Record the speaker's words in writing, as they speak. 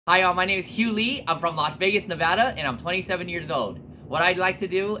Hi, my name is Hugh Lee. I'm from Las Vegas, Nevada, and I'm 27 years old. What I'd like to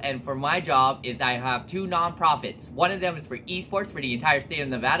do, and for my job, is I have two nonprofits. One of them is for esports for the entire state of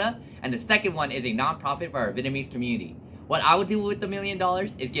Nevada, and the second one is a nonprofit for our Vietnamese community. What I would do with the $1 million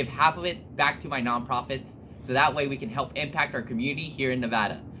is give half of it back to my nonprofits, so that way we can help impact our community here in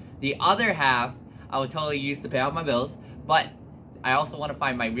Nevada. The other half, I would totally use to pay off my bills, but I also want to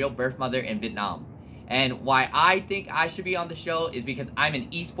find my real birth mother in Vietnam. And why I think I should be on the show is because I'm an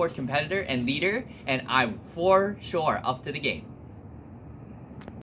esports competitor and leader, and I'm for sure up to the game.